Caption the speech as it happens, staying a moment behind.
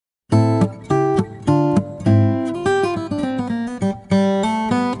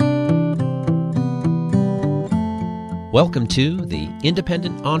Welcome to The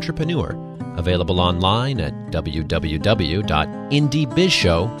Independent Entrepreneur, available online at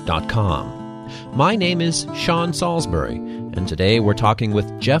www.indiebizshow.com. My name is Sean Salisbury, and today we're talking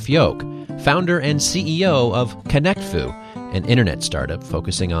with Jeff Yoak, founder and CEO of ConnectFu, an internet startup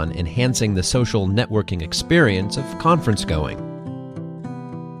focusing on enhancing the social networking experience of conference going.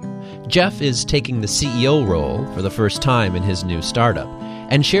 Jeff is taking the CEO role for the first time in his new startup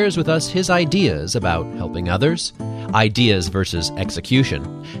and shares with us his ideas about helping others, ideas versus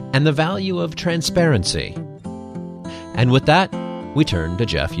execution, and the value of transparency. And with that, we turn to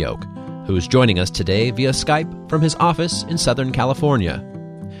Jeff Yoak, who's joining us today via Skype from his office in Southern California.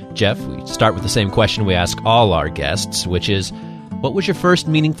 Jeff, we start with the same question we ask all our guests, which is, what was your first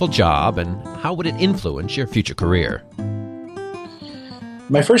meaningful job and how would it influence your future career?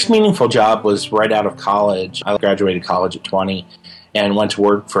 My first meaningful job was right out of college. I graduated college at 20 and went to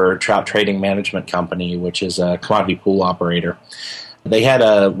work for Trout Trading Management Company, which is a commodity pool operator. They had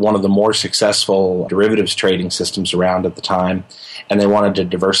one of the more successful derivatives trading systems around at the time, and they wanted to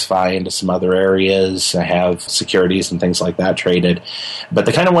diversify into some other areas, have securities and things like that traded. But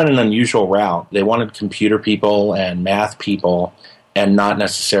they kind of went an unusual route. They wanted computer people and math people and not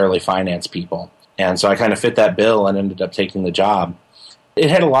necessarily finance people. And so I kind of fit that bill and ended up taking the job. It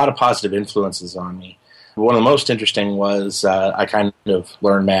had a lot of positive influences on me. One of the most interesting was I kind of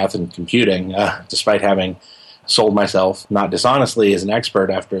learned math and computing, despite having sold myself, not dishonestly, as an expert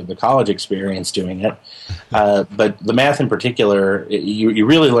after the college experience doing it. But the math in particular, you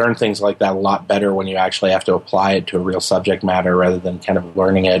really learn things like that a lot better when you actually have to apply it to a real subject matter rather than kind of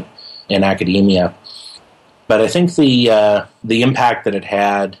learning it in academia. But I think the impact that it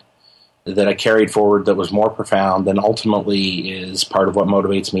had that I carried forward that was more profound and ultimately is part of what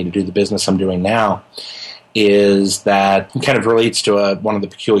motivates me to do the business I'm doing now is that it kind of relates to one of the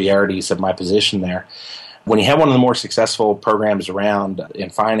peculiarities of my position there. When you have one of the more successful programs around in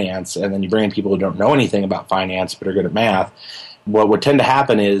finance and then you bring in people who don't know anything about finance but are good at math, what would tend to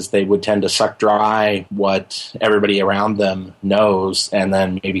happen is they would tend to suck dry what everybody around them knows and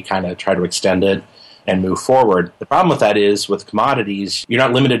then maybe kind of try to extend it and move forward. The problem with that is with commodities, you're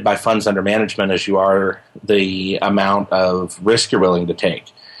not limited by funds under management as you are the amount of risk you're willing to take.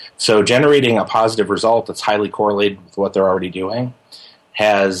 So generating a positive result that's highly correlated with what they're already doing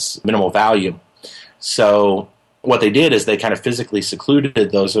has minimal value. So what they did is they kind of physically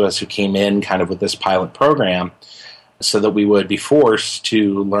secluded those of us who came in kind of with this pilot program so that we would be forced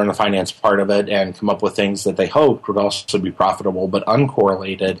to learn the finance part of it and come up with things that they hoped would also be profitable but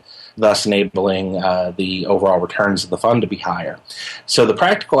uncorrelated, thus enabling the overall returns of the fund to be higher. So the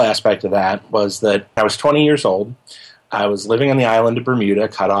practical aspect of that was that I was 20 years old. I was living on the island of Bermuda,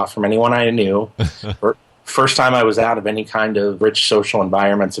 cut off from anyone I knew. First time I was out of any kind of rich social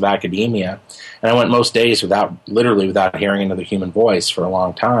environments of academia. And I went most days without hearing another human voice for a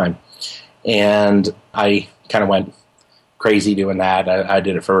long time. And I kind of went crazy doing that. I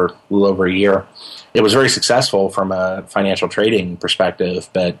did it for a little over a year. It was very successful from a financial trading perspective,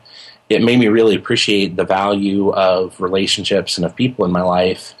 but it made me really appreciate the value of relationships and of people in my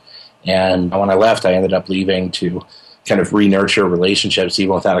life. And when I left, I ended up leaving to kind of re-nurture relationships,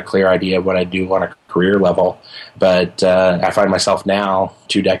 even without a clear idea of what I do on a career level. But I find myself now,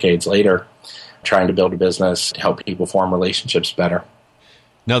 2 decades later, trying to build a business to help people form relationships better.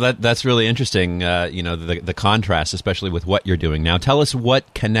 No, that's really interesting, the contrast, especially with what you're doing now. Tell us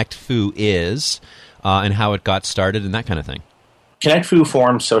what ConnectFu is and how it got started and that kind of thing. ConnectFu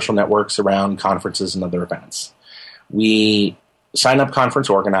forms social networks around conferences and other events. We sign up conference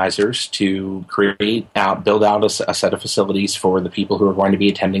organizers to build out a set of facilities for the people who are going to be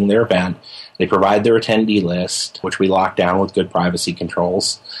attending their event. They provide their attendee list, which we lock down with good privacy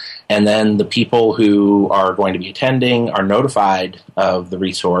controls. And then the people who are going to be attending are notified of the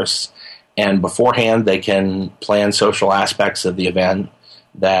resource. And beforehand, they can plan social aspects of the event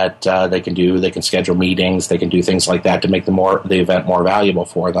that they can do. They can schedule meetings. They can do things like that to make the event more valuable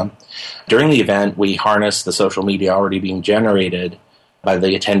for them. During the event, we harness the social media already being generated by the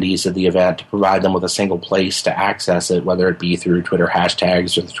attendees of the event to provide them with a single place to access it, whether it be through Twitter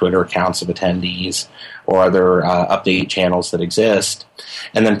hashtags or the Twitter accounts of attendees or other update channels that exist.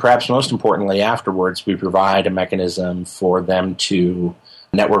 And then perhaps most importantly, afterwards, we provide a mechanism for them to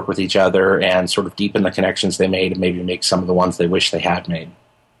network with each other and sort of deepen the connections they made and maybe make some of the ones they wish they had made.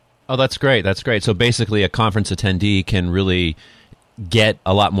 Oh, that's great. That's great. So basically a conference attendee can really get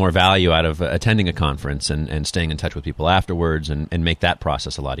a lot more value out of attending a conference and staying in touch with people afterwards and make that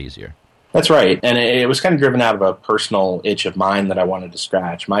process a lot easier. That's right. And it was kind of driven out of a personal itch of mine that I wanted to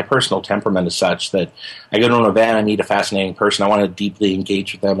scratch. My personal temperament is such that I go to an event, I meet a fascinating person, I want to deeply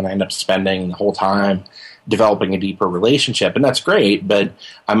engage with them, and I end up spending the whole time developing a deeper relationship. And that's great, but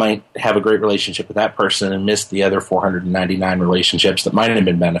I might have a great relationship with that person and miss the other 499 relationships that might have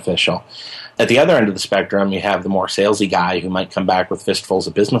been beneficial. At the other end of the spectrum, you have the more salesy guy who might come back with fistfuls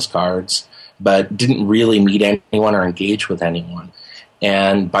of business cards, but didn't really meet anyone or engage with anyone.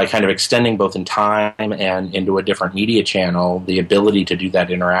 And by kind of extending both in time and into a different media channel, the ability to do that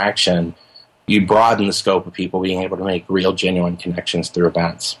interaction, you broaden the scope of people being able to make real, genuine connections through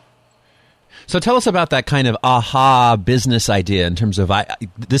events. So tell us about that kind of aha business idea in terms of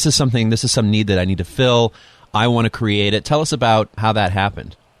this is some need that I need to fill. I want to create it. Tell us about how that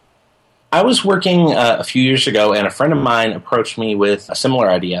happened. I was working a few years ago, and a friend of mine approached me with a similar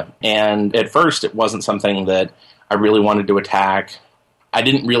idea. And at first, it wasn't something that I really wanted to attack. I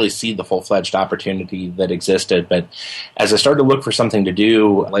didn't really see the full-fledged opportunity that existed. But as I started to look for something to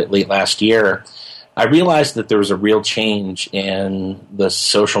do late last year, I realized that there was a real change in the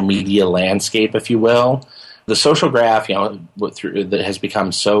social media landscape, if you will. The social graph, that has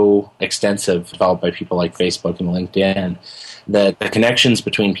become so extensive, developed by people like Facebook and LinkedIn, that the connections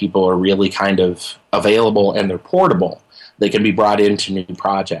between people are really kind of available and they're portable. They can be brought into new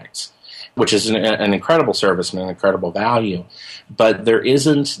projects, which is an incredible service and an incredible value. But there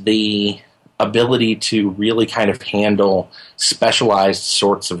isn't the ability to really kind of handle specialized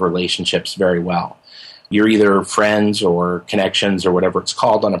sorts of relationships very well. You're either friends or connections or whatever it's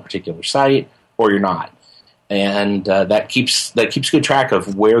called on a particular site, or you're not. And that keeps good track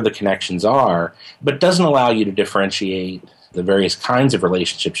of where the connections are, but doesn't allow you to differentiate the various kinds of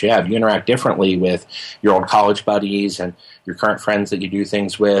relationships you have. You interact differently with your old college buddies and your current friends that you do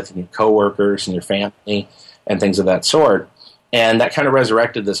things with, and your coworkers and your family and things of that sort. And that kind of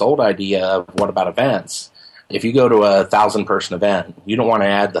resurrected this old idea of what about events? If you go to a 1,000-person event, you don't want to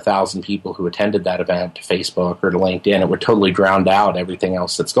add the 1,000 people who attended that event to Facebook or to LinkedIn. It would totally drown out everything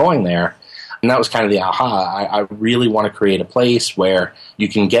else that's going there. And that was kind of the aha. I really want to create a place where you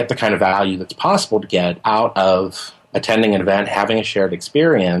can get the kind of value that's possible to get out of attending an event, having a shared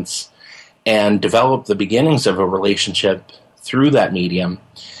experience, and develop the beginnings of a relationship through that medium,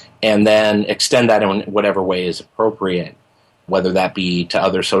 and then extend that in whatever way is appropriate, whether that be to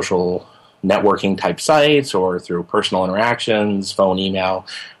other social networking type sites or through personal interactions, phone, email,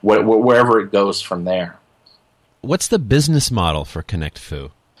 wherever it goes from there. What's the business model for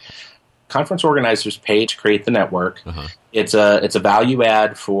ConnectFu? Conference organizers pay to create the network. Uh-huh. It's a value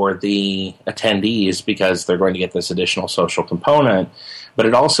add for the attendees because they're going to get this additional social component, but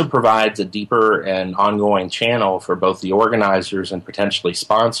it also provides a deeper and ongoing channel for both the organizers and potentially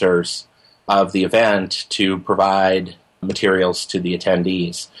sponsors of the event to provide materials to the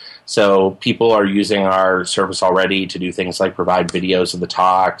attendees. So people are using our service already to do things like provide videos of the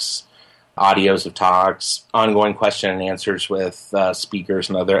talks, audios of talks, ongoing question and answers with speakers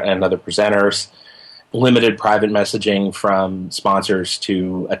and other presenters, limited private messaging from sponsors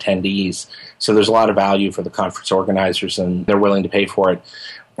to attendees. So there's a lot of value for the conference organizers, and they're willing to pay for it.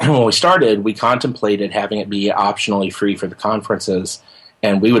 When we started, we contemplated having it be optionally free for the conferences,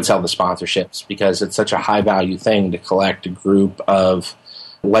 and we would sell the sponsorships because it's such a high-value thing to collect a group of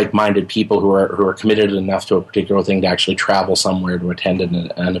like-minded people who are committed enough to a particular thing to actually travel somewhere to attend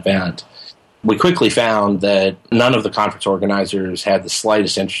an event. We quickly found that none of the conference organizers had the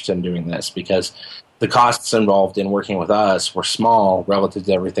slightest interest in doing this because the costs involved in working with us were small relative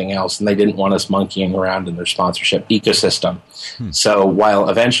to everything else, and they didn't want us monkeying around in their sponsorship ecosystem. So while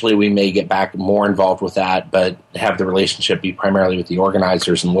eventually we may get back more involved with that, but have the relationship be primarily with the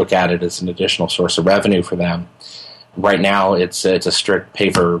organizers and look at it as an additional source of revenue for them, right now it's a strict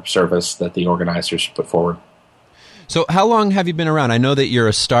pay-for service that the organizers put forward. So how long have you been around? I know that you're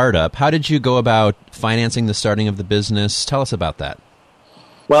a startup. How did you go about financing the starting of the business? Tell us about that.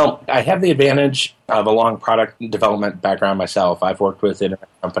 Well, I have the advantage of a long product development background myself. I've worked with internet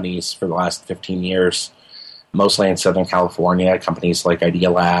companies for the last 15 years, mostly in Southern California, companies like Idea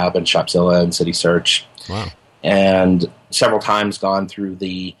Lab and Shopzilla and CitySearch. Wow. And several times gone through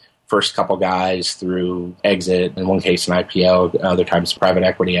the first couple guys through exit, in one case an IPO, other times private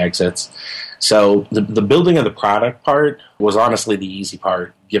equity exits. So the building of the product part was honestly the easy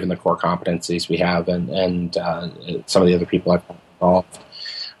part, given the core competencies we have and some of the other people I've involved.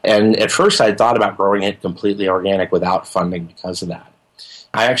 And at first I thought about growing it completely organic without funding because of that.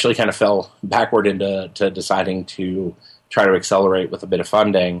 I actually kind of fell backward into deciding to try to accelerate with a bit of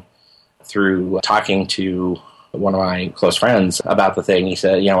funding through talking to one of my close friends about the thing. He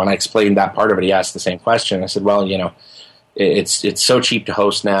said, when I explained that part of it, he asked the same question. I said, well, it's so cheap to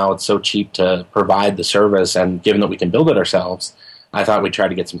host now. It's so cheap to provide the service. And given that we can build it ourselves, I thought we'd try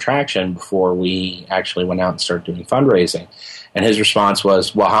to get some traction before we actually went out and started doing fundraising. And his response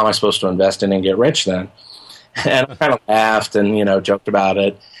was, well, how am I supposed to invest in and get rich then? And I kind of laughed and, joked about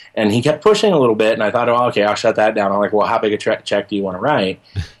it. And he kept pushing a little bit, and I thought, oh, okay, I'll shut that down. I'm like, well, how big a check do you want to write?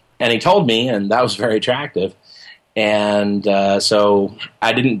 And he told me, and that was very attractive. And so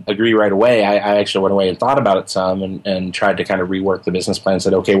I didn't agree right away. I actually went away and thought about it some and tried to kind of rework the business plan and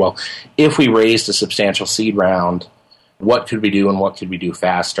said, okay, well, if we raised a substantial seed round, what could we do and what could we do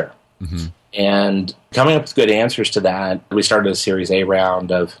faster? Mm-hmm. And coming up with good answers to that, we started a Series A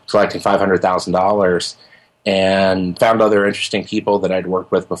round of collecting $500,000 and found other interesting people that I'd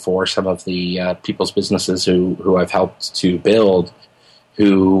worked with before, some of the people's businesses who I've helped to build,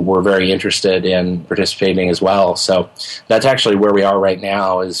 who were very interested in participating as well. So that's actually where we are right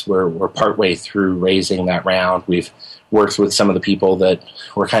now. Is we're partway through raising that round. We've worked with some of the people that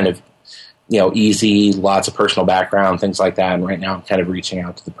were kind of easy, lots of personal background, things like that. And right now I'm kind of reaching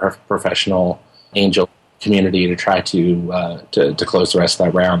out to the professional angel community to try to close the rest of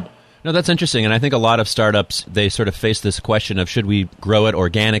that round. No, that's interesting. And I think a lot of startups, they sort of face this question of should we grow it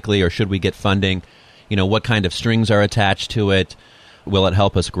organically or should we get funding? What kind of strings are attached to it? Will it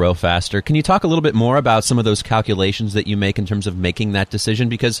help us grow faster? Can you talk a little bit more about some of those calculations that you make in terms of making that decision?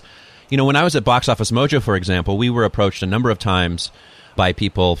 Because, when I was at Box Office Mojo, for example, we were approached a number of times by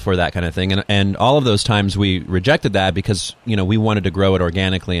people for that kind of thing. And all of those times we rejected that because, we wanted to grow it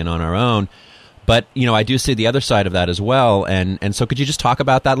organically and on our own. But, I do see the other side of that as well. And so could you just talk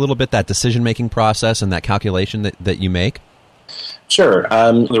about that a little bit, that decision-making process and that calculation that you make? Sure.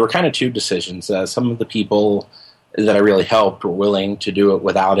 There were kind of two decisions. Some of the people that I really helped were willing to do it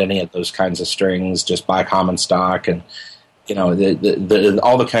without any of those kinds of strings, just buy common stock and, all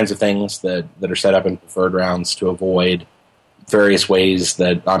the kinds of things that are set up in preferred rounds to avoid various ways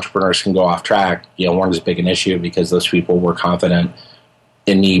that entrepreneurs can go off track. Weren't as big an issue because those people were confident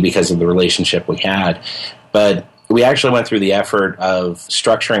in me because of the relationship we had. But we actually went through the effort of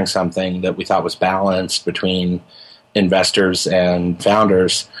structuring something that we thought was balanced between investors and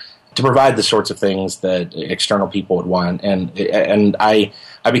founders to provide the sorts of things that external people would want. And I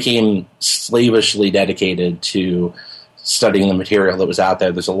became slavishly dedicated to studying the material that was out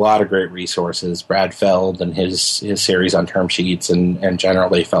there. There's a lot of great resources. Brad Feld and his series on term sheets and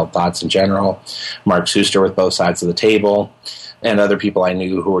generally Feld Thoughts in general. Mark Suster with Both Sides of the Table. And other people I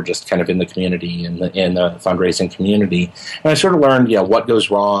knew who were just kind of in the community, in the fundraising community. And I sort of learned, what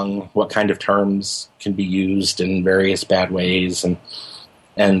goes wrong, what kind of terms can be used in various bad ways,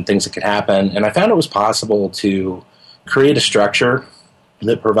 and things that could happen. And I found it was possible to create a structure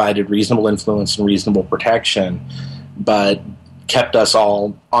that provided reasonable influence and reasonable protection, but kept us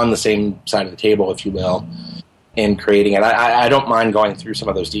all on the same side of the table, if you will, in creating it. I don't mind going through some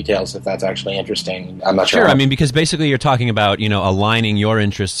of those details if that's actually interesting. I'm not sure. Sure. Because basically you're talking about, aligning your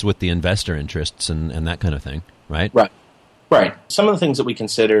interests with the investor interests and that kind of thing, right? Right. Some of the things that we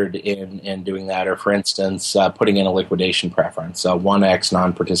considered in doing that are, for instance, putting in a liquidation preference, a 1x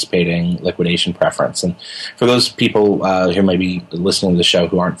non-participating liquidation preference. And for those people who may be listening to the show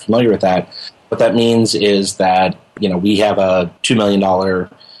who aren't familiar with that, what that means is that, we have a $2 million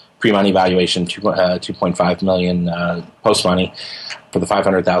pre-money valuation, $2.5 million post-money for the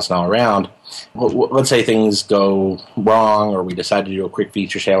 $500,000 round. Let's say things go wrong, or we decide to do a quick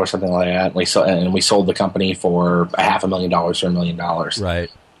feature sale or something like that, and we sold the company for $500,000 or $1 million.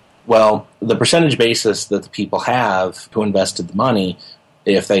 Right. Well, the percentage basis that the people have who invested the money,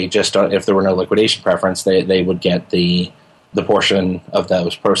 if there were no liquidation preference, they would get the portion of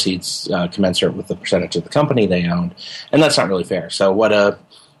those proceeds commensurate with the percentage of the company they owned, and that's not really fair. So what a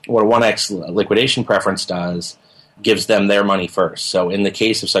 1x liquidation preference does gives them their money first. So in the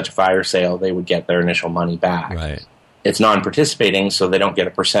case of such a fire sale, they would get their initial money back. Right. It's non-participating, so they don't get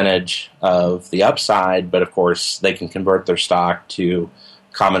a percentage of the upside, but of course they can convert their stock to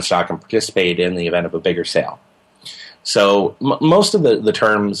common stock and participate in the event of a bigger sale. So most of the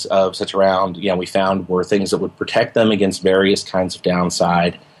terms of such a round, we found were things that would protect them against various kinds of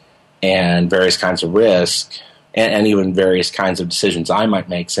downside and various kinds of risk, and even various kinds of decisions I might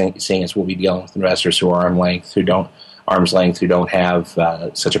make, seeing as we'll be dealing with investors who are arm's length, who don't have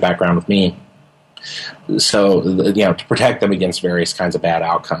such a background with me. So, to protect them against various kinds of bad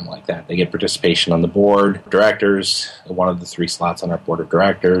outcome like that. They get participation on the board of directors, one of the 3 slots on our board of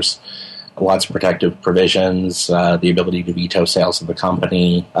directors, lots of protective provisions, the ability to veto sales of the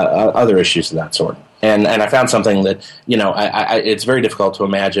company, other issues of that sort. And I found something that, it's very difficult to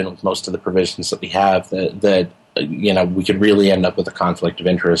imagine with most of the provisions that we have that we could really end up with a conflict of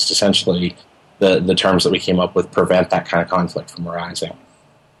interest. Essentially, the terms that we came up with prevent that kind of conflict from arising.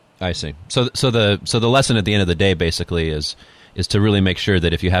 I see. So the lesson at the end of the day basically is to really make sure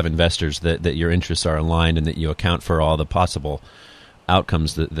that if you have investors that your interests are aligned and that you account for all the possible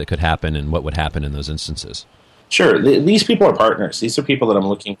outcomes that could happen and what would happen in those instances. Sure. These people are partners. These are people that I'm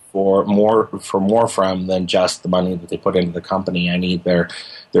looking for more from than just the money that they put into the company. I need their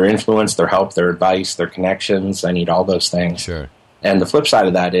influence, their help, their advice, their connections. I need all those things. Sure. And the flip side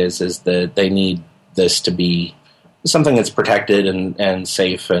of that is that they need this to be something that's protected and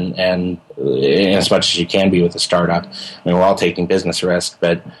safe and as much as you can be with a startup. I mean, we're all taking business risk,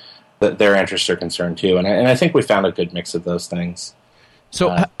 but their interests are concerned too. And I think we found a good mix of those things.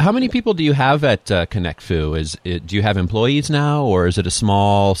 So how many people do you have at ConnectFu? Do you have employees now, or is it a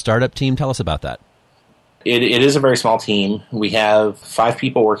small startup team? Tell us about that. It is a very small team. We have 5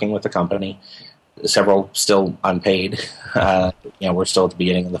 people working with the company, several still unpaid. We're still at the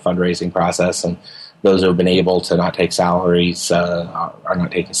beginning of the fundraising process, and those who have been able to not take salaries are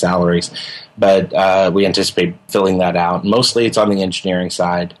not taking salaries. But we anticipate filling that out. Mostly it's on the engineering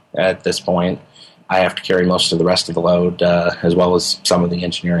side at this point. I have to carry most of the rest of the load, as well as some of the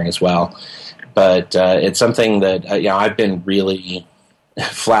engineering as well. But it's something that I've been really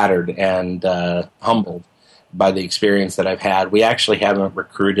flattered and humbled by the experience that I've had. We actually haven't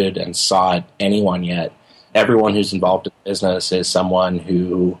recruited and sought anyone yet. Everyone who's involved in the business is someone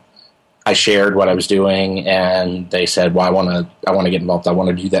who I shared what I was doing, and they said, "Well, I want to get involved. I want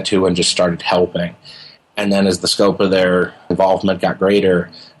to do that too," and just started helping. And then as the scope of their involvement got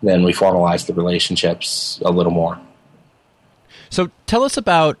greater, then we formalized the relationships a little more. So tell us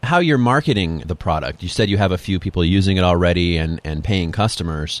about how you're marketing the product. You said you have a few people using it already and paying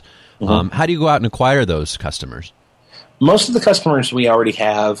customers. Mm-hmm. How do you go out and acquire those customers? Most of the customers we already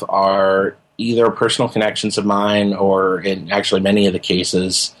have are either personal connections of mine or, in actually many of the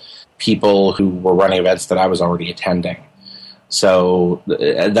cases, people who were running events that I was already attending. So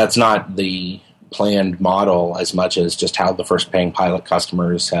that's not the planned model as much as just how the first paying pilot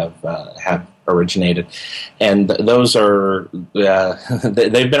customers have originated. And those are,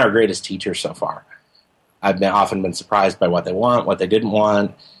 they've been our greatest teachers so far. I've often been surprised by what they want, what they didn't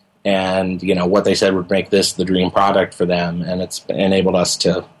want, and what they said would make this the dream product for them. And it's enabled us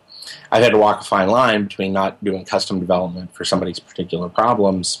to, I've had to walk a fine line between not doing custom development for somebody's particular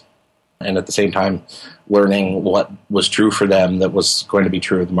problems and at the same time learning what was true for them that was going to be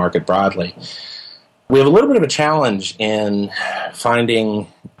true of the market broadly. We have a little bit of a challenge in finding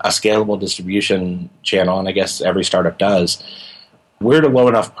a scalable distribution channel, and I guess every startup does. We're at a low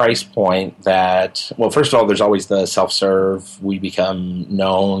enough price point that, well, first of all, there's always the self-serve. We become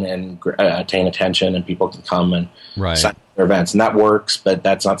known and attain attention, and people can come and sign their events. And that works, but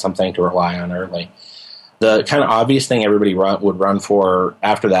that's not something to rely on early. The kind of obvious thing everybody would run for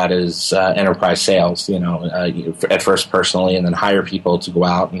after that is enterprise sales, at first personally, and then hire people to go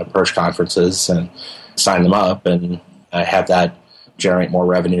out and approach conferences and sign them up and have that generate more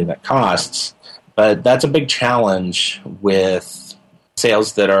revenue than costs. But that's a big challenge with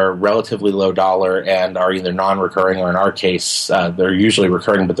sales that are relatively low dollar and are either non-recurring or, in our case, they're usually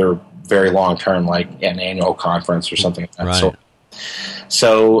recurring, but they're very long-term, like an annual conference or something like that. Right.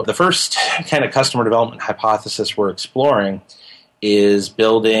 So the first kind of customer development hypothesis we're exploring is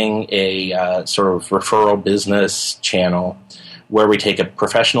building a sort of referral business channel where we take a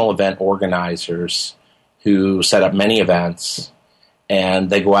professional event organizers who set up many events,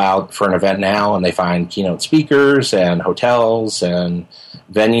 and they go out for an event now and they find keynote speakers and hotels and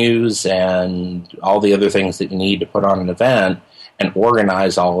venues and all the other things that you need to put on an event and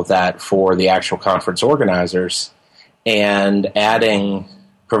organize all of that for the actual conference organizers, and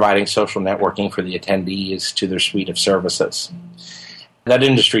providing social networking for the attendees to their suite of services. That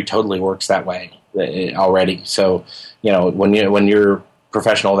industry totally works that way already. So, when your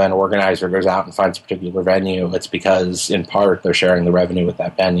professional event organizer goes out and finds a particular venue, it's because, in part, they're sharing the revenue with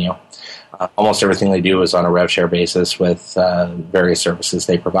that venue. Almost everything they do is on a rev share basis with various services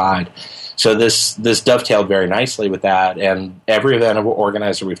they provide. So this dovetailed very nicely with that, and every event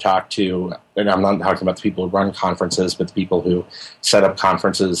organizer we've talked to, and I'm not talking about the people who run conferences, but the people who set up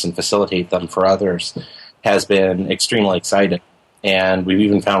conferences and facilitate them for others, has been extremely excited. And we've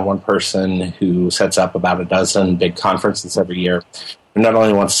even found one person who sets up about a dozen big conferences every year, who not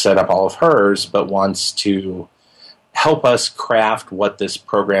only wants to set up all of hers, but wants to help us craft what this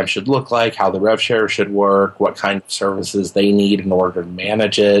program should look like, how the rev share should work, what kind of services they need in order to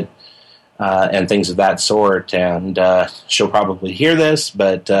manage it, and things of that sort. And she'll probably hear this,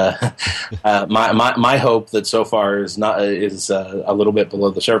 but my hope that so far is a little bit below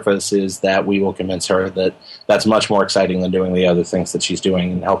the surface is that we will convince her that that's much more exciting than doing the other things that she's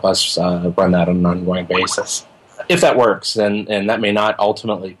doing, and help us run that on an ongoing basis. If that works, and that may not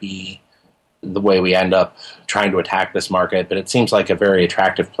ultimately be the way we end up trying to attack this market, but it seems like a very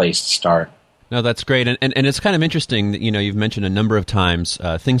attractive place to start. No, that's great. And it's kind of interesting that, you've mentioned a number of times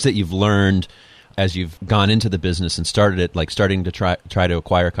things that you've learned as you've gone into the business and started it, like starting to try to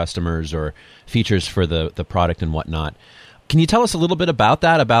acquire customers or features for the product and whatnot. Can you tell us a little bit about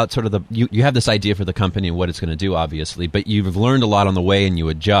that, about sort of you have this idea for the company and what it's going to do, obviously, but you've learned a lot on the way and you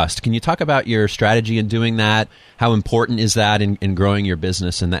adjust. Can you talk about your strategy in doing that? How important is that in growing your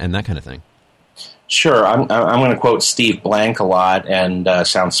business and that kind of thing? Sure. I'm going to quote Steve Blank a lot and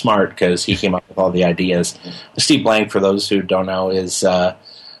sound smart because he came up with all the ideas. Steve Blank, for those who don't know, is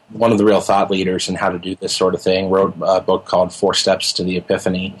one of the real thought leaders in how to do this sort of thing. Wrote a book called 4 Steps to the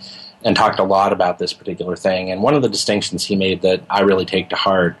Epiphany and talked a lot about this particular thing. And one of the distinctions he made that I really take to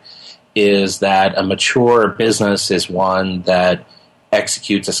heart is that a mature business is one that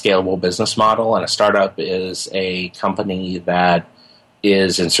executes a scalable business model, and a startup is a company that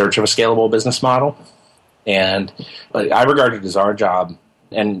is in search of a scalable business model. And I regard it as our job,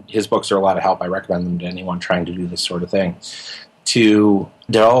 and his books are a lot of help. I recommend them to anyone trying to do this sort of thing, to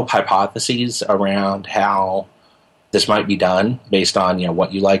develop hypotheses around how this might be done based on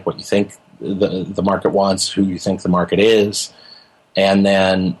what you like, what you think the market wants, who you think the market is, and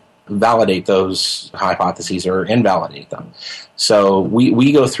then validate those hypotheses or invalidate them. So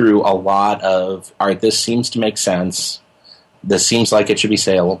we go through a lot of, all right, this seems to make sense. This seems like it should be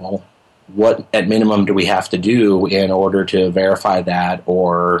saleable. What, at minimum, do we have to do in order to verify that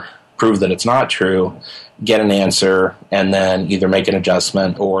or prove that it's not true, get an answer, and then either make an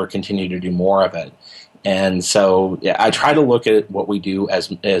adjustment or continue to do more of it? And so I try to look at what we do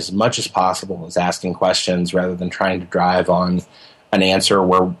as much as possible as asking questions rather than trying to drive on an answer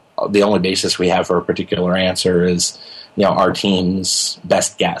where the only basis we have for a particular answer is our team's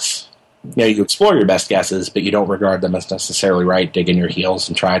best guess. You explore your best guesses, but you don't regard them as necessarily right, dig in your heels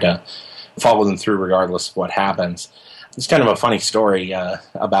and try to follow them through regardless of what happens. It's kind of a funny story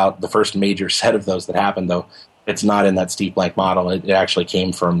about the first major set of those that happened, though. It's not in that Steve Blank model. It actually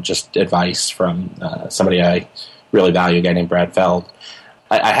came from just advice from somebody I really value, a guy named Brad Feld.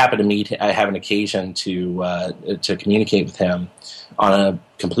 I happen to meet. I have an occasion to communicate with him on a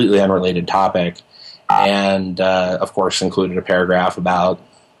completely unrelated topic, and of course included a paragraph about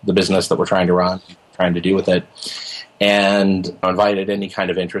the business that we're trying to run, trying to do with it, and invited any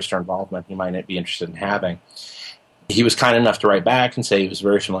kind of interest or involvement he might be interested in having. He was kind enough to write back and say he was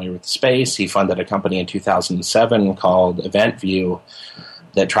very familiar with the space. He funded a company in 2007 called EventView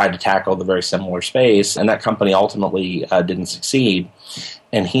that tried to tackle the very similar space, and that company ultimately didn't succeed.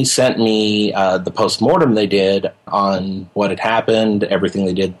 And he sent me the postmortem they did on what had happened, everything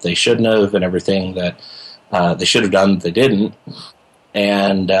they did they shouldn't have, and everything that they should have done that they didn't.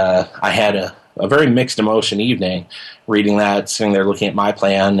 And I had a very mixed emotion evening reading that, sitting there looking at my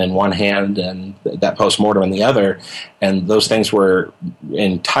plan in one hand and that postmortem in the other. And those things were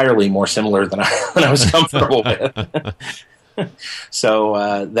entirely more similar than I was comfortable with.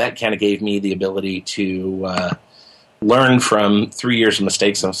 So that kind of gave me the ability to learn from 3 years of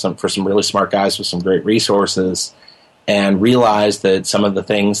mistakes for some really smart guys with some great resources, and realize that some of the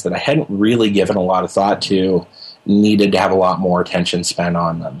things that I hadn't really given a lot of thought to needed to have a lot more attention spent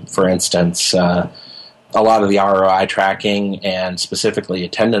on them. For instance, a lot of the ROI tracking and specifically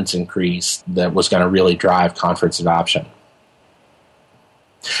attendance increase that was going to really drive conference adoption.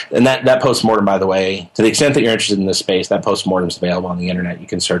 And that postmortem, by the way, to the extent that you're interested in this space, that postmortem is available on the internet. You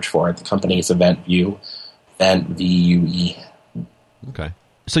can search for it. The company is EventView, EventVue. Okay.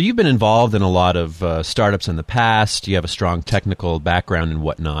 So you've been involved in a lot of startups in the past. You have a strong technical background and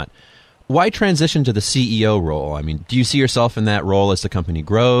whatnot. Why transition to the CEO role? I mean, do you see yourself in that role as the company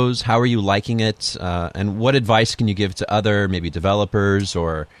grows? How are you liking it? And what advice can you give to other maybe developers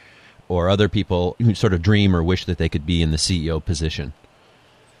or other people who sort of dream or wish that they could be in the CEO position?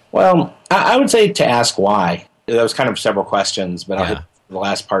 Well, I would say to ask why. That was kind of several questions, but I'll hit the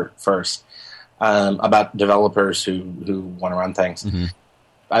last part first about developers who want to run things. Mm-hmm.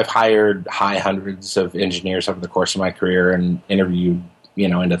 I've hired high hundreds of engineers over the course of my career and interviewed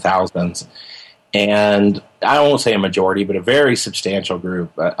into thousands. And I won't say a majority, but a very substantial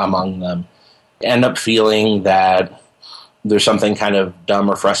group among them end up feeling that there's something kind of dumb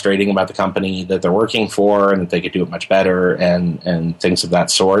or frustrating about the company that they're working for and that they could do it much better and things of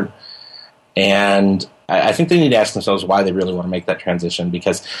that sort. And I think they need to ask themselves why they really want to make that transition,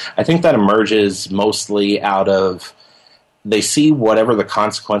 because I think that emerges mostly out of they see whatever the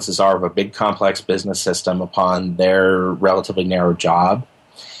consequences are of a big complex business system upon their relatively narrow job.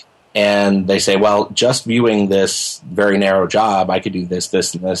 And they say, well, just viewing this very narrow job, I could do this,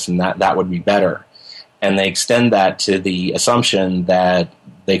 this, and this, and that would be better. And they extend that to the assumption that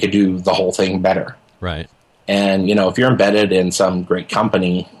they could do the whole thing better. Right. And, if you're embedded in some great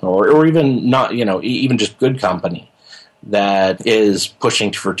company or even not, even just good company, that is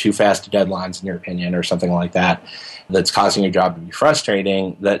pushing for too fast deadlines, in your opinion, or something like that, that's causing your job to be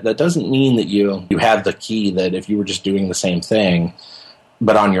frustrating, that doesn't mean that you have the key that if you were just doing the same thing,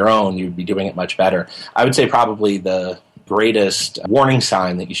 but on your own, you'd be doing it much better. I would say probably the greatest warning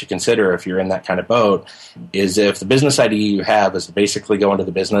sign that you should consider if you're in that kind of boat is if the business idea you have is to basically go into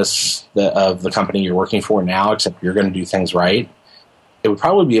the business of the company you're working for now, except you're going to do things right. It would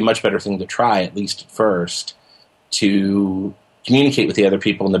probably be a much better thing to try, at least at first, to communicate with the other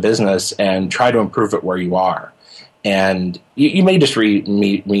people in the business and try to improve it where you are. And you may just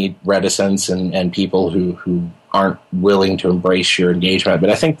meet reticence and people who aren't willing to embrace your engagement. But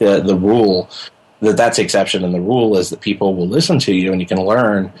I think the rule, that's the exception, and the rule is that people will listen to you and you can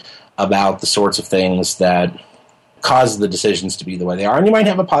learn about the sorts of things that cause the decisions to be the way they are. And you might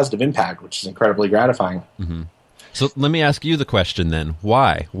have a positive impact, which is incredibly gratifying. Mm-hmm. So let me ask you the question then.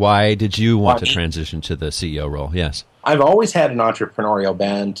 Why? Why did you want to transition to the CEO role? Yes. I've always had an entrepreneurial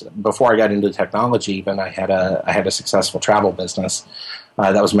bent. Before I got into technology, even I had a successful travel business.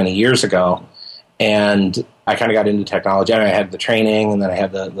 That was many years ago. And I kind of got into technology. I mean, I had the training, and then I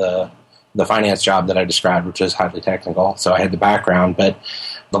had the finance job that I described, which is highly technical. So I had the background. But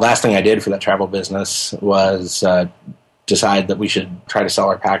the last thing I did for that travel business was decide that we should try to sell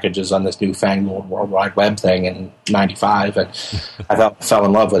our packages on this newfangled World Wide Web thing in '95, and I fell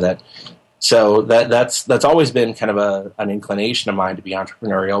in love with it. So that's always been kind of an inclination of mine to be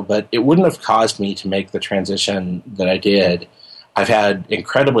entrepreneurial, but it wouldn't have caused me to make the transition that I did. I've had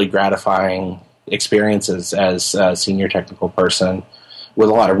incredibly gratifying experiences as a senior technical person with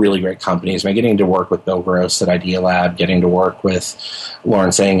a lot of really great companies. I mean, getting to work with Bill Gross at Idea Lab, getting to work with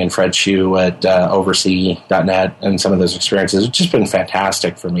Lauren Singh and Fred Hsu at Oversee.net, and some of those experiences have just been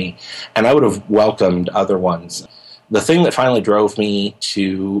fantastic for me. And I would have welcomed other ones. The thing that finally drove me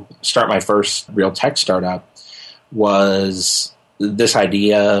to start my first real tech startup was this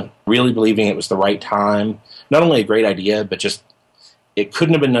idea, really believing it was the right time. Not only a great idea, but just it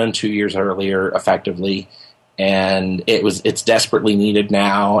couldn't have been done 2 years earlier effectively. And it's desperately needed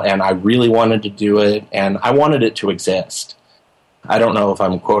now, and I really wanted to do it, and I wanted it to exist. I don't know if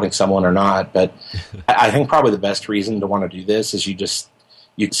I'm quoting someone or not, but I think probably the best reason to want to do this is you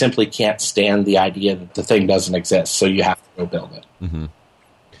simply can't stand the idea that the thing doesn't exist, so you have to go build it. Mm-hmm.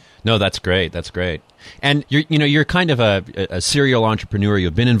 No, that's great. That's great. And you're kind of a serial entrepreneur.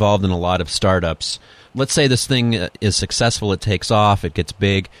 You've been involved in a lot of startups. Let's say this thing is successful, it takes off, it gets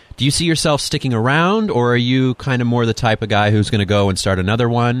big. Do you see yourself sticking around, or are you kind of more the type of guy who's going to go and start another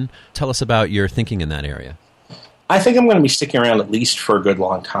one? Tell us about your thinking in that area. I think I'm going to be sticking around at least for a good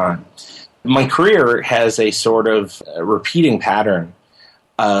long time. My career has a sort of repeating pattern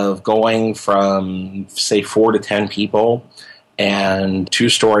of going from, say, 4 to 10 people, and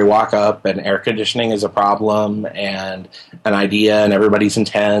 2-story walk-up, and air conditioning is a problem, and an idea, and everybody's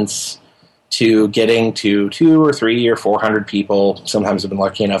intense, to getting to 2 or 3 or 400 people. Sometimes I've been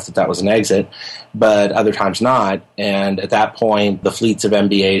lucky enough that was an exit, but other times not. And at that point, the fleets of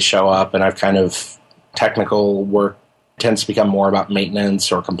MBAs show up, and I've kind of technical work tends to become more about maintenance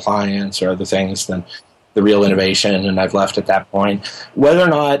or compliance or other things than the real innovation, and I've left at that point. Whether or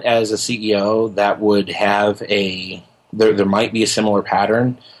not as a CEO that would have there might be a similar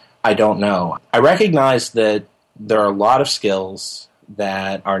pattern, I don't know. I recognize that there are a lot of skills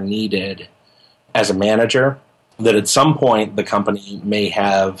that are needed as a manager, that at some point the company may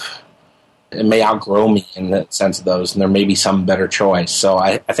outgrow me in the sense of those, and there may be some better choice. So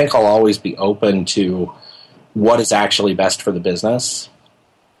I think I'll always be open to what is actually best for the business.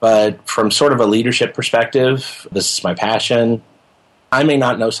 But from sort of a leadership perspective, this is my passion. I may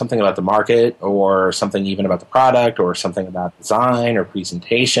not know something about the market or something even about the product or something about design or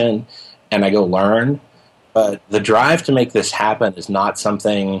presentation, and I go learn. But the drive to make this happen is not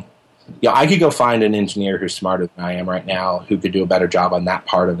something... I could go find an engineer who's smarter than I am right now who could do a better job on that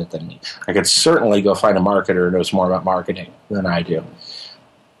part of it than me. I could certainly go find a marketer who knows more about marketing than I do.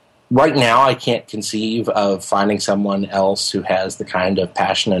 Right now, I can't conceive of finding someone else who has the kind of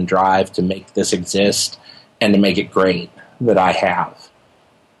passion and drive to make this exist and to make it great that I have.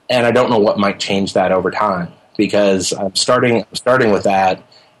 And I don't know what might change that over time, because I'm starting with that,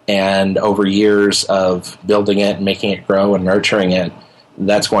 and over years of building it and making it grow and nurturing it,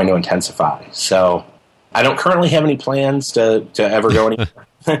 that's going to intensify. So I don't currently have any plans to ever go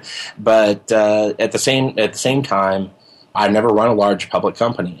anywhere. But at the same time, I've never run a large public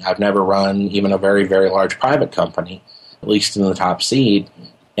company. I've never run even a very, very large private company, at least in the top seat.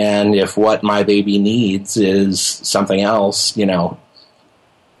 And if what my baby needs is something else,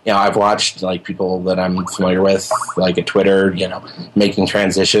 I've watched like people that I'm familiar with, like at Twitter, making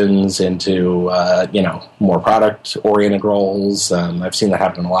transitions into, more product-oriented roles. I've seen that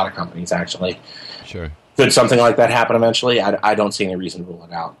happen in a lot of companies, actually. Sure. Could something like that happen eventually? I don't see any reason to rule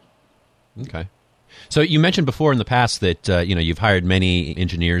it out. Okay. So you mentioned before in the past that, you've hired many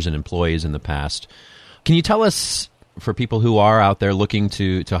engineers and employees in the past. Can you tell us, for people who are out there looking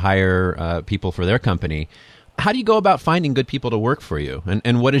to hire people for their company, how do you go about finding good people to work for you?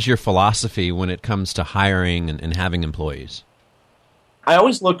 And what is your philosophy when it comes to hiring and having employees? I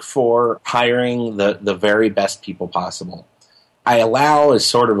always look for hiring the very best people possible. I allow as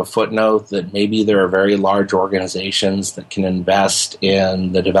sort of a footnote that maybe there are very large organizations that can invest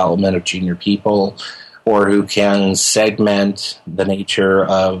in the development of junior people, or who can segment the nature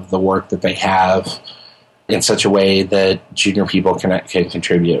of the work that they have in such a way that junior people can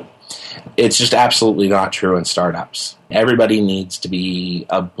contribute. It's just absolutely not true in startups. Everybody needs to be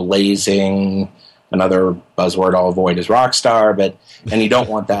a blazing, another buzzword I'll avoid is rock star, and you don't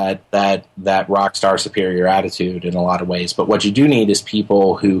want that rock star superior attitude in a lot of ways. But what you do need is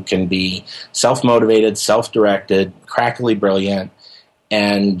people who can be self-motivated, self-directed, crackily brilliant,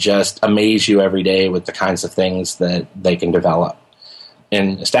 and just amaze you every day with the kinds of things that they can develop.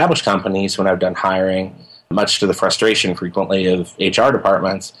 In established companies, when I've done hiring, much to the frustration frequently of HR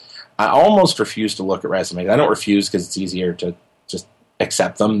departments, I almost refuse to look at resumes. I don't refuse because it's easier to just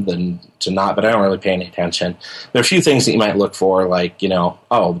accept them than to not, but I don't really pay any attention. There are a few things that you might look for, like,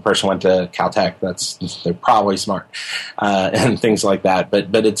 the person went to Caltech, they're probably smart, and things like that.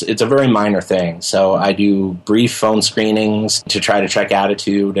 But it's a very minor thing. So I do brief phone screenings to try to check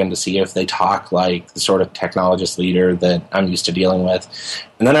attitude and to see if they talk like the sort of technologist leader that I'm used to dealing with.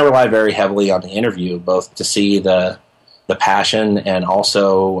 And then I rely very heavily on the interview, both to see the passion and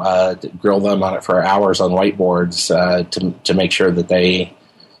also grill them on it for hours on whiteboards to make sure that they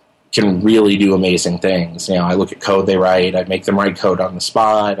can really do amazing things. I look at code they write. I make them write code on the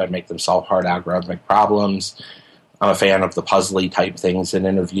spot. I make them solve hard algorithmic problems. I'm a fan of the puzzly type things in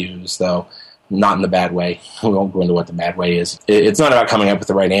interviews, though not in the bad way. We won't go into what the bad way is. It's not about coming up with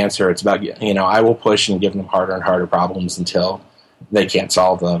the right answer. It's about, I will push and give them harder and harder problems until they can't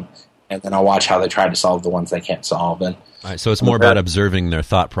solve them. And then I'll watch how they try to solve the ones they can't solve. And all right, so it's more about observing their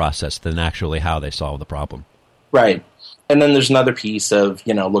thought process than actually how they solve the problem. Right. And then there's another piece of,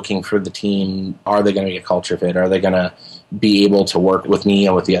 looking for the team. Are they going to be a culture fit? Are they going to be able to work with me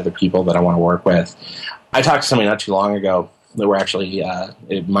and with the other people that I want to work with? I talked to somebody not too long ago that we're actually,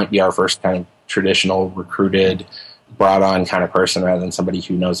 it might be our first kind of traditional recruited, brought on kind of person rather than somebody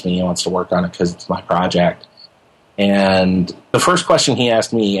who knows me and wants to work on it because it's my project. And the first question he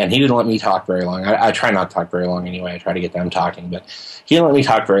asked me, and he didn't let me talk very long. I try not to talk very long anyway. I try to get them talking, but he didn't let me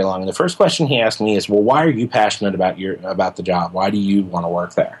talk very long. And the first question he asked me is, well, why are you passionate about the job? Why do you want to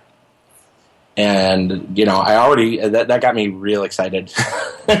work there? And, I already, that got me real excited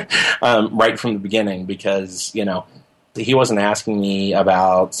right from the beginning because, he wasn't asking me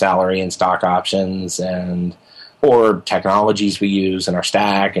about salary and stock options or technologies we use in our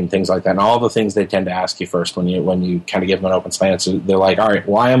stack and things like that, and all the things they tend to ask you first when you kind of give them an open slant. So they're like, all right,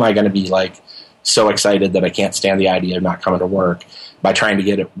 why am I going to be like so excited that I can't stand the idea of not coming to work by trying to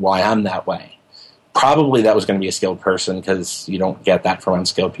get it why I'm that way? Probably that was going to be a skilled person because you don't get that from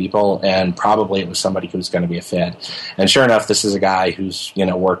unskilled people, and probably it was somebody who was going to be a fit. And sure enough, this is a guy who's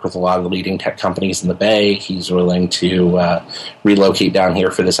worked with a lot of the leading tech companies in the Bay. He's willing to relocate down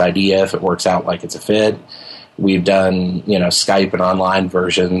here for this idea if it works out like it's a fit. We've done, Skype and online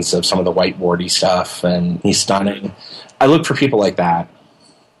versions of some of the whiteboardy stuff, and he's stunning. I look for people like that.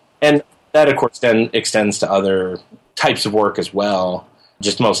 And that, of course, then extends to other types of work as well.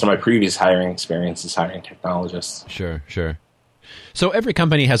 Just most of my previous hiring experience is hiring technologists. Sure. So every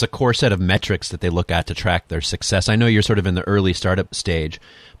company has a core set of metrics that they look at to track their success. I know you're sort of in the early startup stage,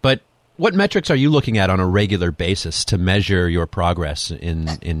 but what metrics are you looking at on a regular basis to measure your progress in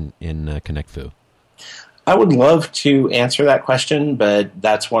ConnectFu? I would love to answer that question, but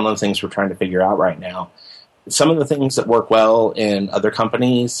that's one of the things we're trying to figure out right now. Some of the things that work well in other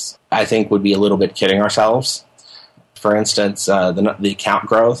companies, I think, would be a little bit kidding ourselves. For instance, the account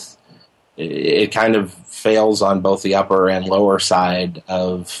growth, it kind of fails on both the upper and lower side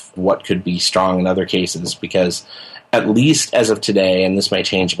of what could be strong in other cases, because at least as of today, and this may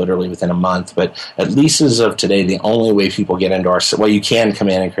change literally within a month, but at least as of today, the only way people get into our... Well, you can come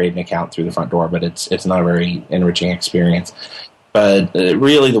in and create an account through the front door, but it's not a very enriching experience. But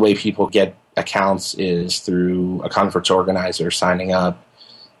really the way people get accounts is through a conference organizer signing up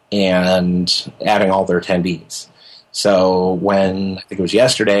and adding all their attendees. So when, I think it was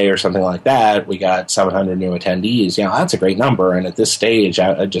yesterday or something like that, we got 700 new attendees. That's a great number. And at this stage,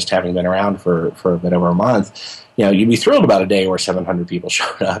 just having been around for a bit over a month, you'd be thrilled about a day where 700 people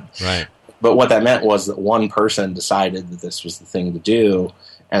showed up. Right. But what that meant was that one person decided that this was the thing to do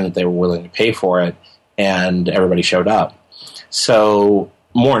and that they were willing to pay for it, and everybody showed up. So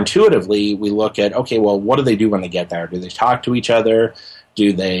more intuitively, we look at, okay, well, what do they do when they get there? Do they talk to each other?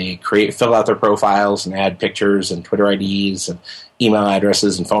 Do they fill out their profiles and add pictures and Twitter IDs and email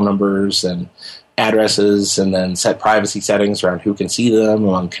addresses and phone numbers and addresses, and then set privacy settings around who can see them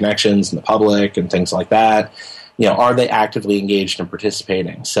among connections and the public and things like that? Are they actively engaged and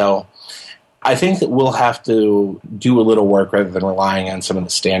participating? So I think that we'll have to do a little work rather than relying on some of the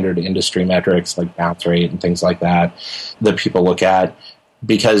standard industry metrics like bounce rate and things like that people look at,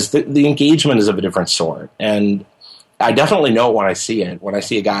 because the engagement is of a different sort. And I definitely know it when I see it. When I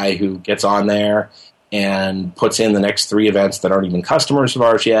see a guy who gets on there and puts in the next 3 events that aren't even customers of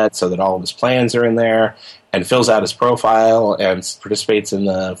ours yet, so that all of his plans are in there, and fills out his profile and participates in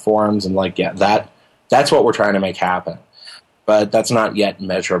the forums, and that's what we're trying to make happen. But that's not yet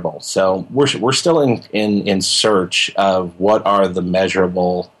measurable. So we're still in search of what are the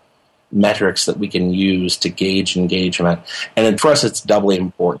measurable metrics that we can use to gauge engagement. And for us, it's doubly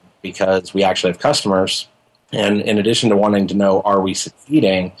important because we actually have customers. And in addition to wanting to know, are we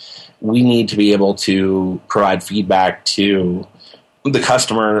succeeding, we need to be able to provide feedback to the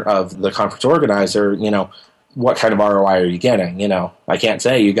customer of the conference organizer. What kind of ROI are you getting? I can't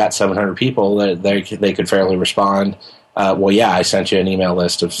say you got 700 people that they could fairly respond. Well, yeah, I sent you an email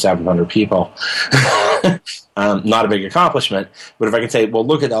list of 700 people. Not a big accomplishment. But if I could say, well,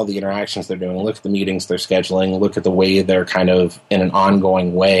 look at all the interactions they're doing, look at the meetings they're scheduling, look at the way they're kind of in an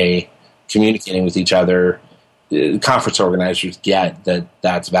ongoing way communicating with each other, conference organizers get that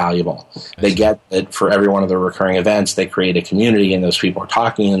that's valuable. They get that for every one of their recurring events, they create a community, and those people are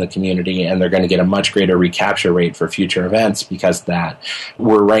talking in the community, and they're going to get a much greater recapture rate for future events because of that.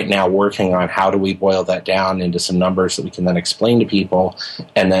 We're right now working on how do we boil that down into some numbers that we can then explain to people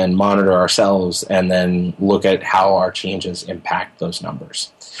and then monitor ourselves and then look at how our changes impact those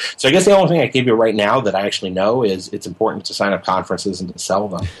numbers. So I guess the only thing I can give you right now that I actually know is it's important to sign up conferences and to sell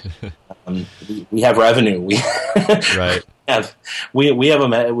them. We have revenue. Right. We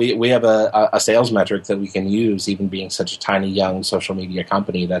have a sales metric that we can use, even being such a tiny young social media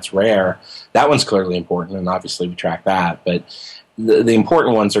company. That's rare. That one's clearly important, and obviously we track that. But the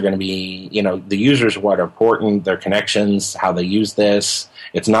important ones are going to be, the users, what are important, their connections, how they use this.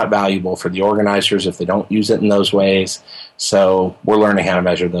 It's not valuable for the organizers if they don't use it in those ways. So we're learning how to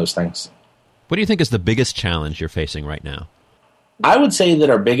measure those things. What do you think is the biggest challenge you're facing right now? I would say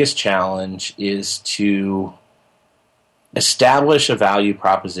that our biggest challenge is to establish a value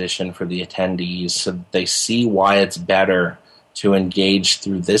proposition for the attendees so that they see why it's better to engage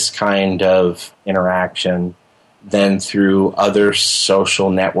through this kind of interaction than through other social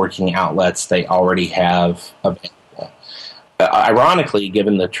networking outlets they already have available. Ironically,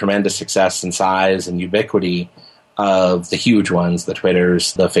 given the tremendous success and size and ubiquity of the huge ones, the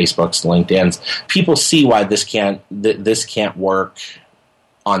Twitters, the Facebooks, the LinkedIns, people see why this can't work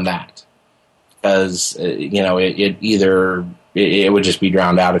on that, because it would just be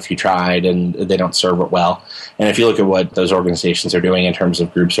drowned out if you tried, and they don't serve it well. And if you look at what those organizations are doing in terms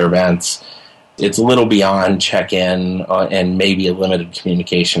of groups or events, it's a little beyond check-in and maybe a limited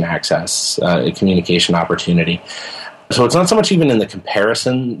communication access, communication opportunity. So it's not so much even in the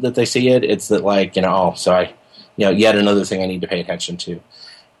comparison that they see it. It's that yet another thing I need to pay attention to.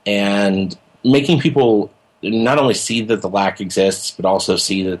 And making people not only see that the lack exists, but also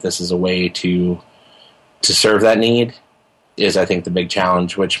see that this is a way to serve that need is, I think, the big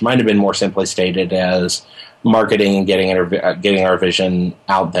challenge, which might have been more simply stated as marketing and getting our vision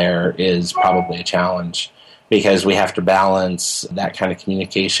out there is probably a challenge, because we have to balance that kind of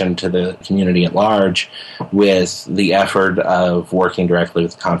communication to the community at large with the effort of working directly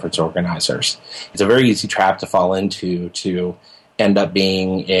with conference organizers. It's a very easy trap to fall into, to end up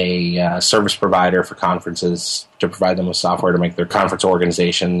being a service provider for conferences, to provide them with software to make their conference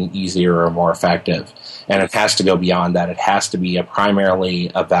organization easier or more effective. And it has to go beyond that. It has to be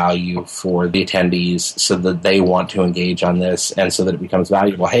primarily a value for the attendees so that they want to engage on this, and so that it becomes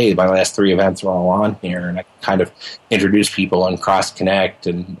valuable. Hey, my last 3 events are all on here, and I kind of introduce people and cross-connect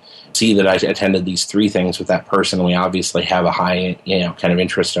and see that I attended these 3 things with that person, and we obviously have a high, kind of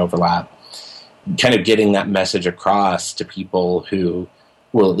interest overlap. Kind of getting that message across to people who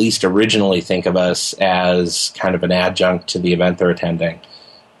will at least originally think of us as kind of an adjunct to the event they're attending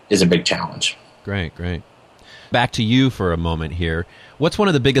is a big challenge. Great. Back to you for a moment here. What's one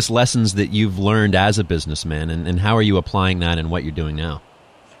of the biggest lessons that you've learned as a businessman, and how are you applying that in what you're doing now?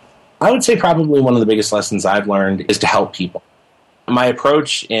 I would say probably one of the biggest lessons I've learned is to help people. My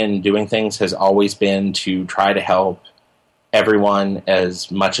approach in doing things has always been to try to help everyone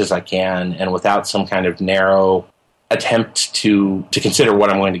as much as I can, and without some kind of narrow attempt to consider what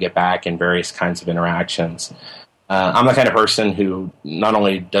I'm going to get back in various kinds of interactions. I'm the kind of person who not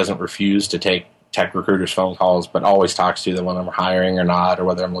only doesn't refuse to take tech recruiters' phone calls, but always talks to them when I'm hiring or not, or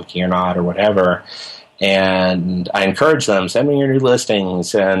whether I'm looking or not, or whatever. And I encourage them, send me your new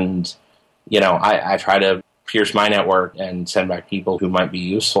listings. And, I try to pierce my network and send back people who might be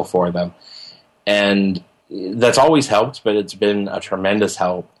useful for them. And that's always helped, but it's been a tremendous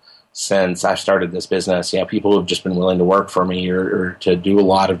help since I've started this business. People have just been willing to work for me or to do a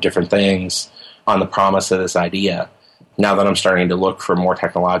lot of different things on the promise of this idea. Now that I'm starting to look for more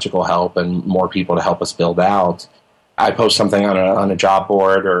technological help and more people to help us build out, I post something on a job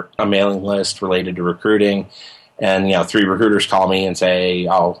board or a mailing list related to recruiting, and 3 recruiters call me and say,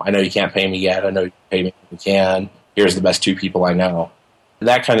 "Oh, I know you can't pay me yet. I know you can pay me when you can. Here's the best 2 people I know."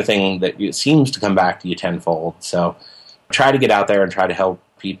 That kind of thing that it seems to come back to you tenfold. So try to get out there and try to help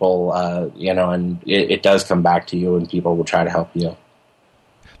people, and it does come back to you, and people will try to help you.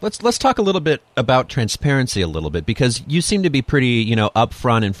 Let's talk a little bit about transparency a little bit, because you seem to be pretty,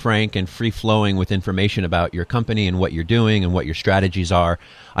 upfront and frank and free-flowing with information about your company and what you're doing and what your strategies are.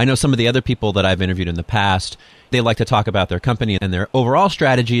 I know some of the other people that I've interviewed in the past, they like to talk about their company and their overall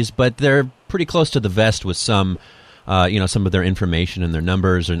strategies, but they're pretty close to the vest with some of their information and their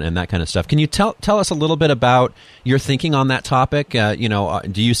numbers and that kind of stuff. Can you tell us a little bit about your thinking on that topic?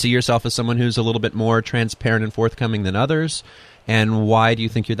 Do you see yourself as someone who's a little bit more transparent and forthcoming than others? And why do you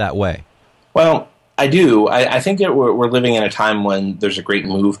think you're that way? Well, I do. I think that we're living in a time when there's a great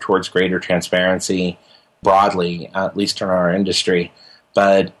move towards greater transparency broadly, at least in our industry.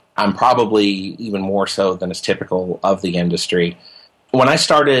 But I'm probably even more so than is typical of the industry. When I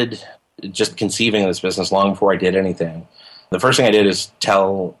started just conceiving of this business long before I did anything, the first thing I did is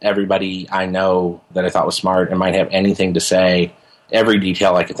tell everybody I know that I thought was smart and might have anything to say, every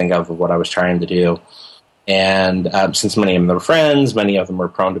detail I could think of what I was trying to do. And since many of them were friends, many of them were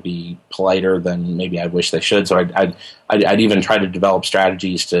prone to be politer than maybe I wish they should. So I'd even try to develop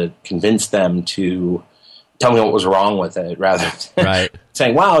strategies to convince them to tell me what was wrong with it, rather than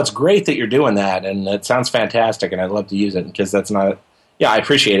saying, "Wow, it's great that you're doing that, and it sounds fantastic, and I'd love to use it," because that's not. Yeah, I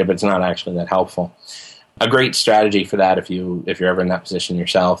appreciate it, but it's not actually that helpful. A great strategy for that, if you're ever in that position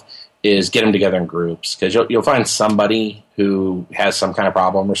yourself, is get them together in groups, because you'll find somebody who has some kind of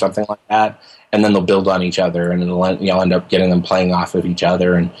problem or something like that, and then they'll build on each other, and you'll end up getting them playing off of each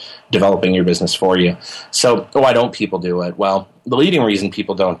other and developing your business for you. So why don't people do it? Well, the leading reason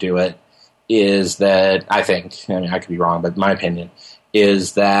people don't do it is that, I could be wrong, but my opinion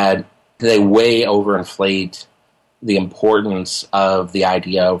is that they way overinflate the importance of the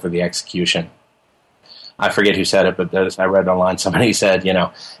idea over the execution. I forget who said it, but I read online, somebody said,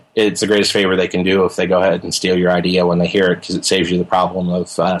 it's the greatest favor they can do if they go ahead and steal your idea when they hear it, because it saves you the problem of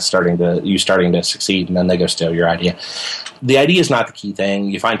starting to succeed, and then they go steal your idea. The idea is not the key thing.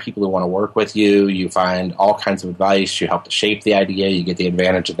 You find people who want to work with you. You find all kinds of advice. You help to shape the idea. You get the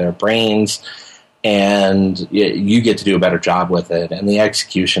advantage of their brains, and you get to do a better job with it. And the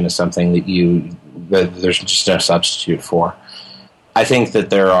execution is something that there's just no substitute for. I think that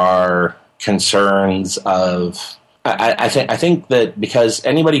there are concerns of. I think that because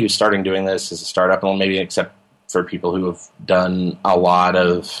anybody who's starting doing this as a startup, and maybe except for people who have done a lot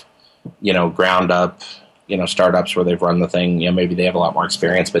of, ground up, startups where they've run the thing, maybe they have a lot more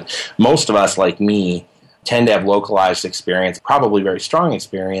experience. But most of us, like me, tend to have localized experience, probably very strong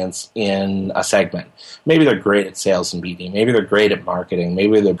experience in a segment. Maybe they're great at sales and BD. Maybe they're great at marketing.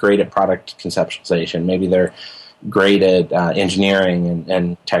 Maybe they're great at product conceptualization. Maybe they're great at engineering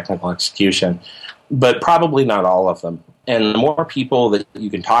and technical execution. But probably not all of them. And the more people that you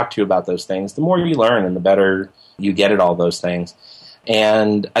can talk to about those things, the more you learn and the better you get at all those things.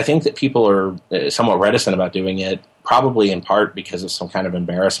 And I think that people are somewhat reticent about doing it, probably in part because of some kind of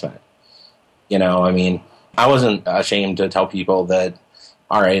embarrassment. I wasn't ashamed to tell people that,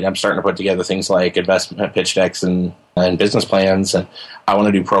 all right, I'm starting to put together things like investment pitch decks and business plans, and I want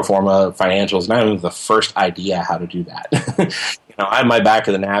to do pro forma financials, and I have the first idea how to do that. I have my back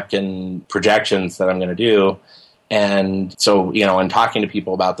of the napkin projections that I'm going to do. And so, in talking to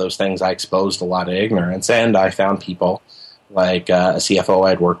people about those things, I exposed a lot of ignorance. And I found people like a CFO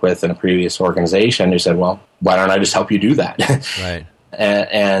I'd worked with in a previous organization who said, well, why don't I just help you do that? Right.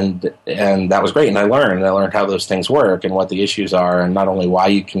 And that was great. And I learned how those things work and what the issues are, and not only why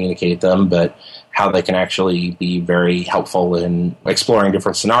you communicate them, but how they can actually be very helpful in exploring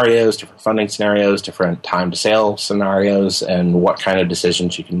different scenarios, different funding scenarios, different time to sale scenarios, and what kind of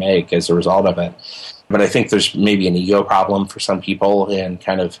decisions you can make as a result of it. But I think there's maybe an ego problem for some people in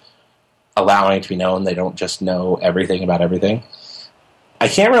kind of allowing it to be known they don't just know everything about everything. I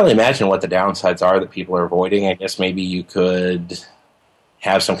can't really imagine what the downsides are that people are avoiding. I guess maybe you could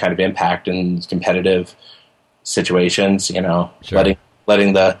have some kind of impact in competitive situations, sure.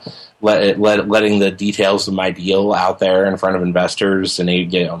 letting the details of my deal out there in front of investors, and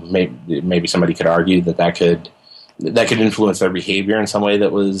maybe somebody could argue that could influence their behavior in some way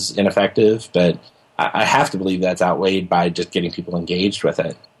that was ineffective. But I have to believe that's outweighed by just getting people engaged with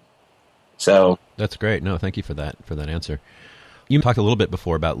it. So that's great. No, thank you for that answer. You talked a little bit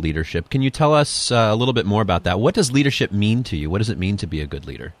before about leadership. Can you tell us a little bit more about that? What does leadership mean to you? What does it mean to be a good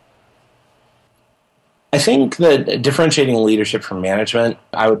leader? I think that differentiating leadership from management,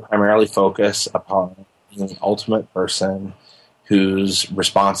 I would primarily focus upon being the ultimate person who's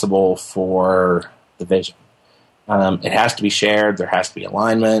responsible for the vision. It has to be shared, there has to be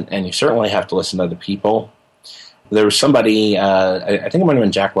alignment, and you certainly have to listen to other people. There was somebody, I think it might have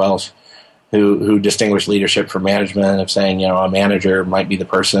been Jack Welch, who distinguished leadership from management, of saying, a manager might be the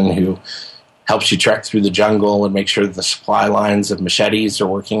person who helps you trek through the jungle and make sure that the supply lines of machetes are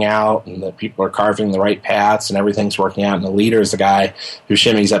working out and that people are carving the right paths and everything's working out. And the leader is the guy who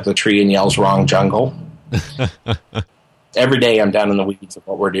shimmies up the tree and yells, "Wrong jungle." Every day I'm down in the weeds of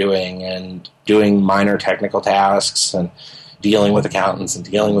what we're doing and doing minor technical tasks and dealing with accountants and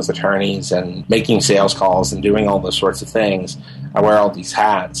dealing with attorneys and making sales calls and doing all those sorts of things. I wear all these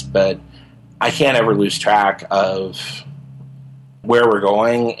hats, but I can't ever lose track of where we're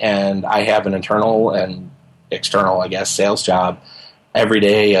going, and I have an internal and external, sales job every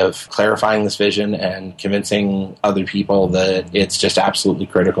day of clarifying this vision and convincing other people that it's just absolutely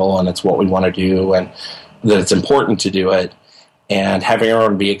critical and it's what we want to do and that it's important to do it, and having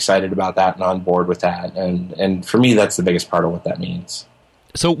everyone be excited about that and on board with that. And for me, that's the biggest part of what that means.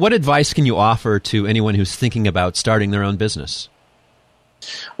 So what advice can you offer to anyone who's thinking about starting their own business?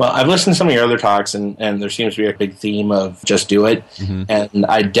 Well, I've listened to some of your other talks, and there seems to be a big theme of just do it. Mm-hmm. And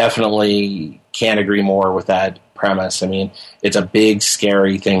I definitely can't agree more with that premise. I mean, it's a big,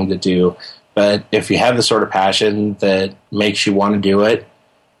 scary thing to do. But if you have the sort of passion that makes you want to do it,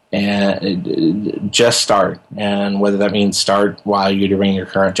 and just start. And whether that means start while you're doing your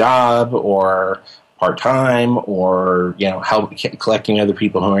current job or part-time or, help collecting other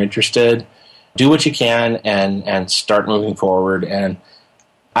people who are interested, do what you can and start moving forward. And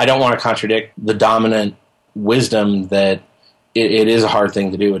I don't want to contradict the dominant wisdom that it is a hard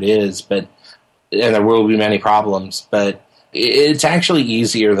thing to do. It is, and there will be many problems, but it's actually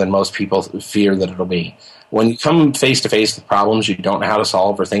easier than most people fear that it'll be. When you come face to face with problems you don't know how to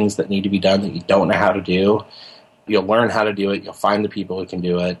solve or things that need to be done that you don't know how to do, you'll learn how to do it. You'll find the people who can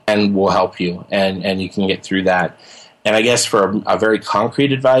do it and will help you, and you can get through that. And I guess for a very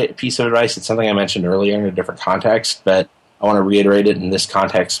concrete piece of advice, it's something I mentioned earlier in a different context, but I want to reiterate it in this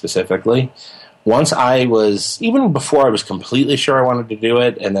context specifically. Even before I was completely sure I wanted to do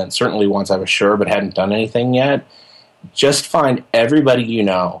it, and then certainly once I was sure but hadn't done anything yet, just find everybody you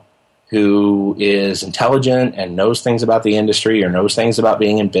know who is intelligent and knows things about the industry or knows things about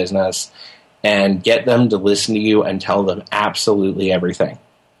being in business, and get them to listen to you and tell them absolutely everything.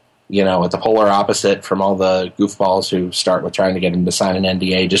 At the polar opposite from all the goofballs who start with trying to get them to sign an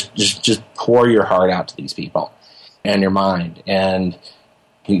NDA. Just pour your heart out to these people and your mind, and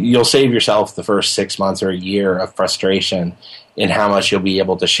you'll save yourself the first 6 months or a year of frustration in how much you'll be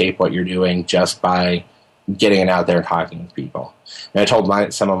able to shape what you're doing just by getting it out there and talking with people. And I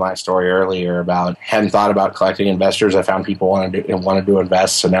told some of my story earlier about hadn't thought about collecting investors. I found people wanted to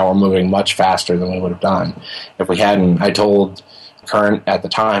invest, so now we're moving much faster than we would have done if we hadn't. I told current, at the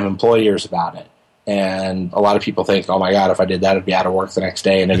time, employers about it. And a lot of people think, oh my God, if I did that, I'd be out of work the next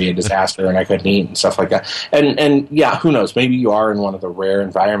day and it'd be a disaster and I couldn't eat and stuff like that. And yeah, who knows? Maybe you are in one of the rare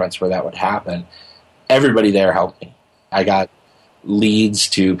environments where that would happen. Everybody there helped me. I got leads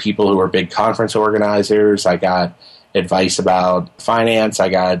to people who are big conference organizers. I got advice about finance. I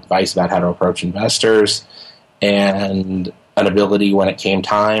got advice about how to approach investors, and an ability when it came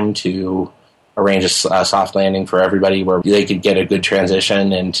time to arrange a soft landing for everybody where they could get a good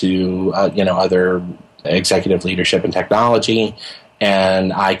transition into other executive leadership and technology,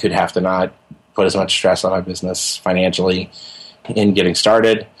 and I could have to not put as much stress on my business financially in getting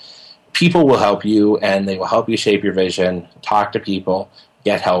started. People will help you, and they will help you shape your vision. Talk to people,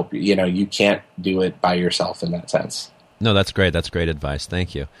 get help. You can't do it by yourself in that sense. No, that's great. That's great advice.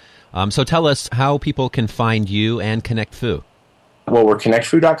 Thank you. So tell us how people can find you and ConnectFu. Well, we're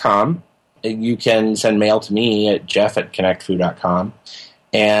ConnectFu.com. You can send mail to me at jeff@ConnectFu.com.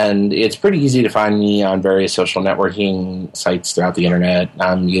 And it's pretty easy to find me on various social networking sites throughout the internet.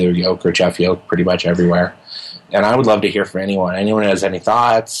 I'm either Yoak or Jeff Yoak pretty much everywhere. And I would love to hear from anyone. Anyone who has any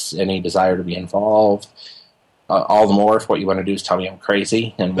thoughts, any desire to be involved. All the more if what you want to do is tell me I'm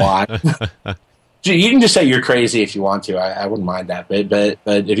crazy and why. You can just say you're crazy if you want to. I wouldn't mind that. But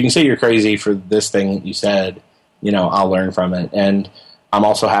if you can say you're crazy for this thing that you said, I'll learn from it. And I'm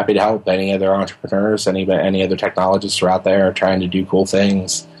also happy to help any other entrepreneurs, any other technologists who are out there trying to do cool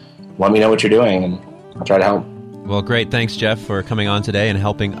things. Let me know what you're doing, and I'll try to help. Well, great. Thanks, Jeff, for coming on today and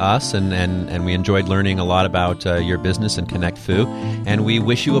helping us. And we enjoyed learning a lot about your business and ConnectFu. And we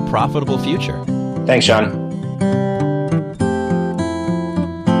wish you a profitable future. Thanks, Sean.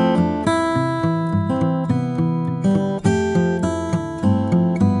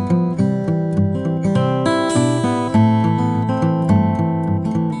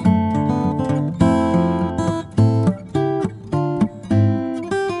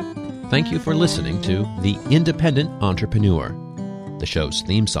 Thank you for listening to The Independent Entrepreneur. The show's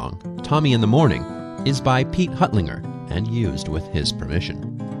theme song, Tommy in the Morning, is by Pete Huttlinger and used with his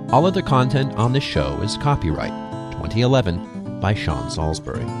permission. All other content on this show is copyright 2011 by Sean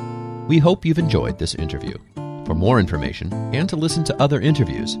Salisbury. We hope you've enjoyed this interview. For more information and to listen to other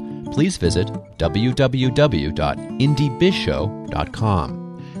interviews, please visit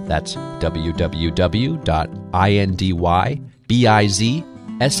www.indiebizshow.com. That's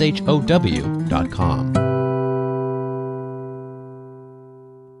www.indiebizshow.com.